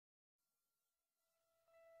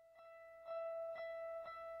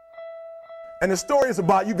And the story is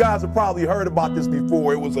about, you guys have probably heard about this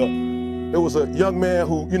before. It was a young man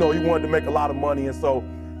who, he wanted to make a lot of money, and so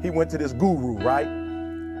he went to this guru, right?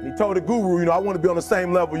 And he told the guru, I want to be on the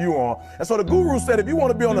same level you're on. And so the guru said, if you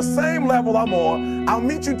want to be on the same level I'm on, I'll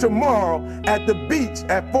meet you tomorrow at the beach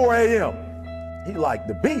at 4 a.m. He like,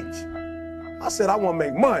 the beach? I said, I want to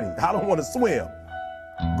make money. I don't want to swim.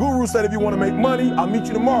 Guru said, if you want to make money, I'll meet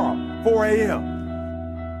you tomorrow, 4 a.m.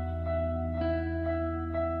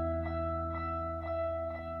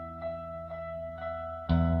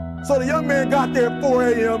 So the young man got there at 4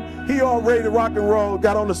 a.m. He all ready to rock and roll,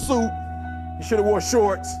 got on the suit. He should have wore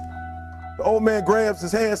shorts. The old man grabs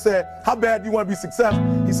his hand and said, how bad do you want to be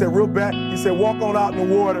successful? He said, real bad. He said, walk on out in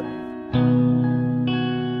the water.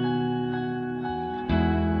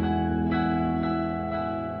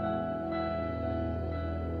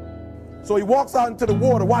 So he walks out into the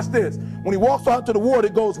water. Watch this. When he walks out into the water,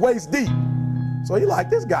 it goes waist deep. So he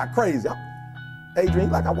like, this guy crazy. Adrian,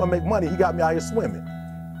 he like, I want to make money. He got me out here swimming.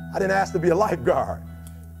 I didn't ask to be a lifeguard.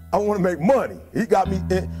 I want to make money. He got me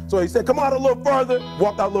in. So he said, come out a little further.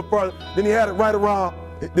 Walked out a little further. Then he had it right around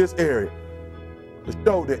this area, the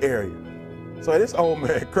shoulder area. So this old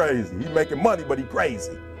man crazy. He's making money, but he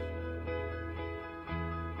crazy.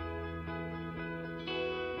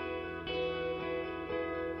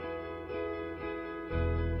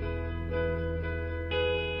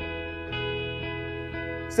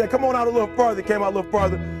 He said, come on out a little further. He came out a little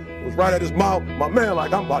further. It was right at his mouth. My man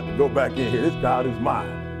like, I'm about to go back in here. This God is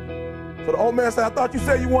mine. So the old man said, I thought you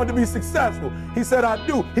said you wanted to be successful. He said, I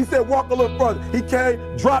do. He said, walk a little further. He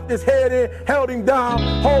came, dropped his head in, held him down,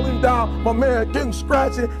 hold him down. My man getting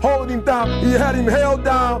scratching, holding him down. He had him held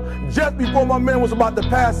down. Just before my man was about to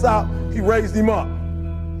pass out, he raised him up.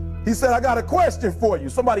 He said, I got a question for you.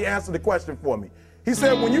 Somebody answered the question for me. He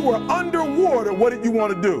said, when you were underwater, what did you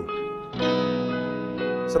want to do?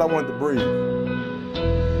 He said, I wanted to breathe.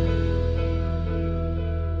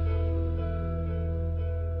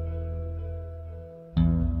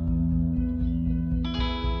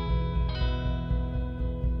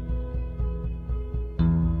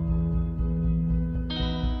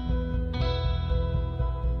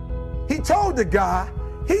 He told the guy,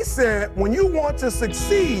 he said, when you want to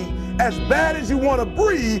succeed as bad as you want to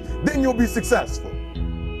breathe, then you'll be successful.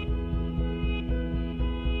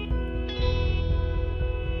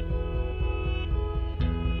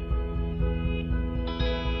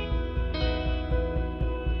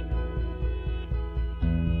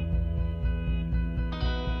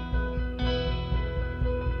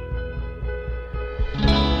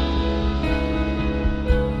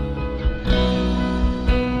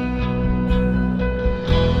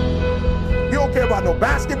 You don't care about no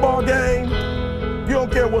basketball game. You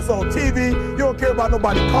don't care what's on TV. You don't care about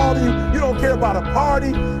nobody calling you. You don't care about a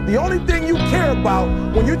party. The only thing you care about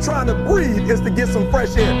when you're trying to breathe is to get some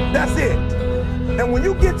fresh air. That's it. And when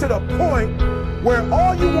you get to the point where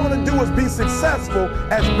all you want to do is be successful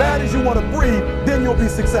as bad as you want to breathe, then you'll be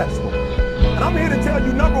successful. And I'm here to tell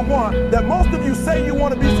you, number one, that most of you say you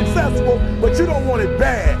want to be successful, but you don't want it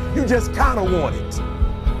bad. You just kind of want it.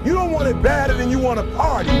 You don't want it badder than you want to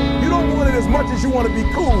party. You don't want it as much as you want to be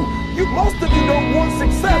cool. Most of you don't want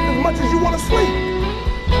success as much as you want to sleep.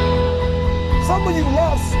 Some of you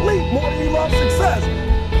love sleep more than you love success.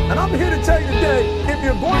 And I'm here to tell you today, if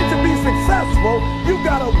you're going to be successful, you've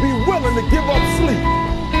got to be willing to give up sleep.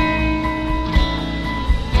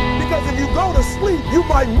 Because if you go to sleep, you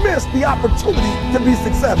might miss the opportunity to be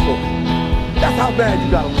successful. That's how bad you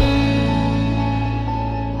got to want it.